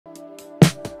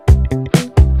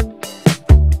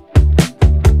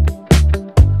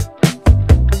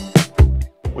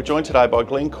joined today by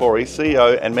Glenn Corrie,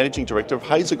 CEO and Managing Director of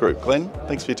Hazer Group. Glenn,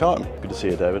 thanks for your time. Good to see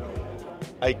you, David.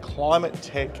 A climate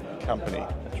tech company.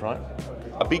 That's right.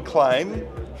 A big claim,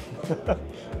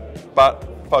 but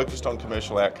focused on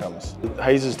commercial outcomes.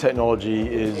 Hazer's technology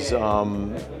is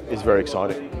very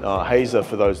exciting. Hazer,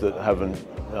 for those that haven't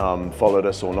followed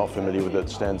us or not familiar with it,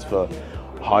 stands for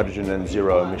Hydrogen and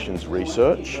Zero Emissions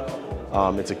Research.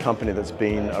 It's a company that's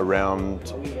been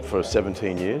around for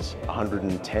 17 years.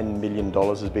 $110 million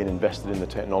has been invested in the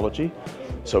technology,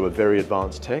 so a very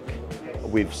advanced tech.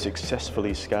 We've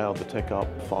successfully scaled the tech up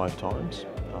 5 times.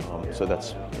 So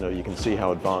that's, you can see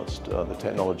how advanced the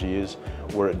technology is.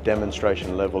 We're at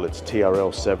demonstration level. It's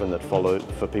TRL 7 that followed,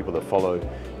 for people that follow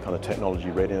kind of technology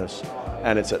readiness.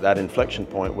 And it's at that inflection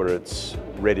point where it's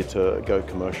ready to go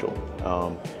commercial.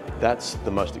 That's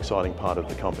the most exciting part of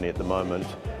the company at the moment.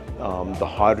 The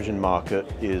hydrogen market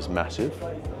is massive.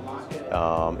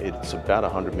 It's about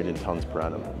 100 million tonnes per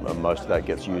annum. Most of that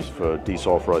gets used for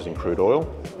desulfurizing crude oil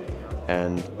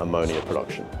and ammonia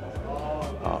production.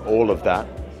 All of that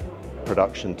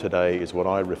production today is what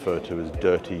I refer to as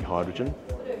dirty hydrogen.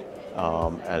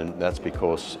 And that's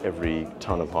because every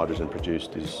tonne of hydrogen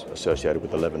produced is associated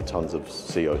with 11 tonnes of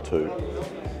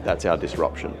CO2. That's our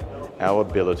disruption. Our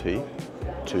ability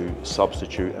to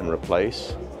substitute and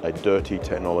replace a dirty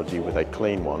technology with a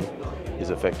clean one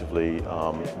is effectively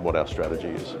what our strategy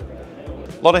is.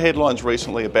 A lot of headlines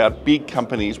recently about big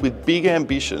companies with big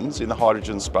ambitions in the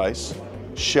hydrogen space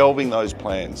shelving those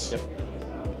plans. Yep.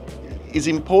 It's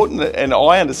important, and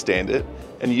I understand it,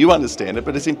 and you understand it,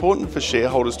 but it's important for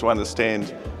shareholders to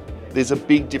understand there's a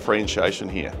big differentiation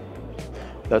here.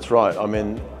 That's right. I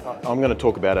mean, I'm going to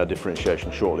talk about our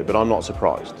differentiation shortly, but I'm not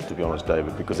surprised, to be honest,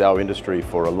 David, because our industry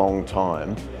for a long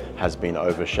time has been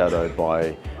overshadowed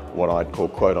by what I'd call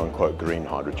quote-unquote green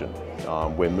hydrogen.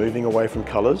 We're moving away from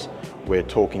colours. We're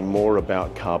talking more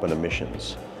about carbon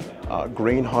emissions.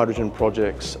 Green hydrogen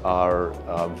projects are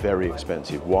very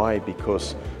expensive. Why?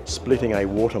 Because splitting a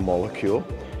water molecule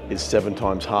is 7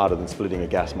 times harder than splitting a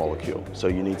gas molecule. So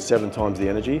you need 7 times the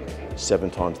energy, 7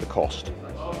 times the cost.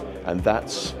 And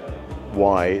that's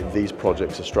why these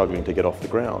projects are struggling to get off the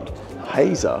ground.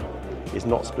 Hazer is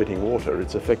not splitting water,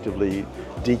 it's effectively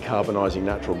decarbonising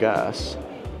natural gas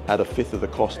at 1/5 of the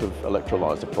cost of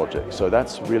electrolyser projects. So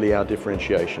that's really our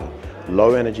differentiation.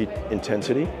 Low energy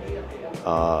intensity,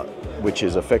 which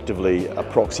is effectively a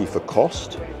proxy for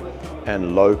cost,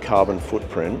 and low carbon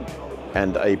footprint,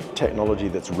 and a technology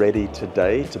that's ready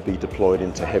today to be deployed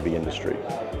into heavy industry.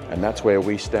 And that's where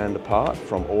we stand apart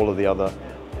from all of the other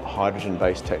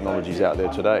hydrogen-based technologies out there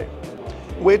today.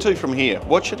 Where to from here?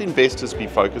 What should investors be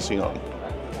focusing on?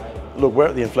 Look, we're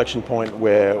at the inflection point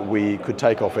where we could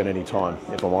take off at any time,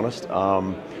 if I'm honest.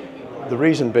 The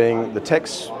reason being, the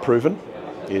tech's proven,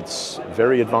 it's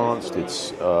very advanced,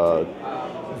 it's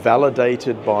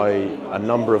validated by a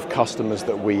number of customers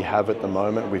that we have at the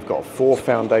moment. We've got 4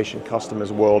 foundation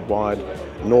customers worldwide,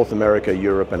 North America,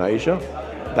 Europe and Asia.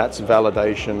 That's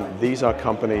validation. These are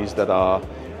companies that are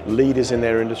leaders in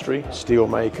their industry, steel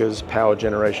makers, power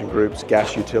generation groups,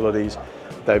 gas utilities.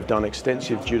 They've done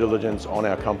extensive due diligence on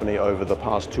our company over the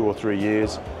past 2 or 3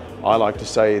 years. I like to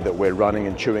say that we're running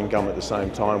and chewing gum at the same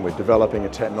time. We're developing a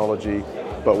technology,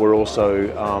 but we're also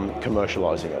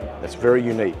commercializing it. It's very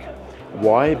unique.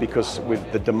 Why? Because with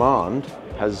the demand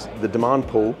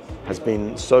pool has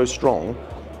been so strong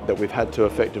that we've had to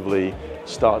effectively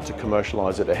start to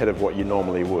commercialize it ahead of what you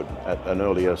normally would at an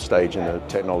earlier stage in the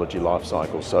technology life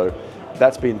cycle. So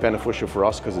that's been beneficial for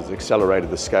us because it's accelerated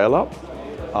the scale up.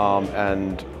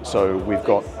 And so we've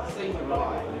got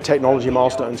technology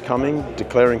milestones coming,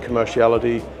 declaring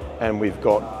commerciality, and we've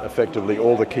got effectively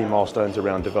all the key milestones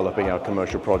around developing our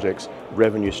commercial projects,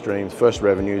 revenue streams, first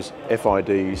revenues,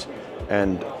 FIDs,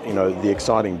 and the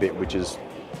exciting bit, which is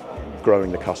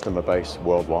growing the customer base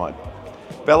worldwide.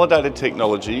 Validated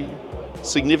technology,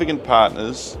 significant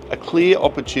partners, a clear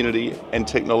opportunity and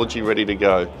technology ready to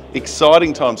go.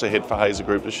 Exciting times ahead for Hazer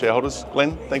Group as shareholders.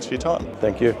 Glenn, thanks for your time.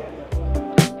 Thank you.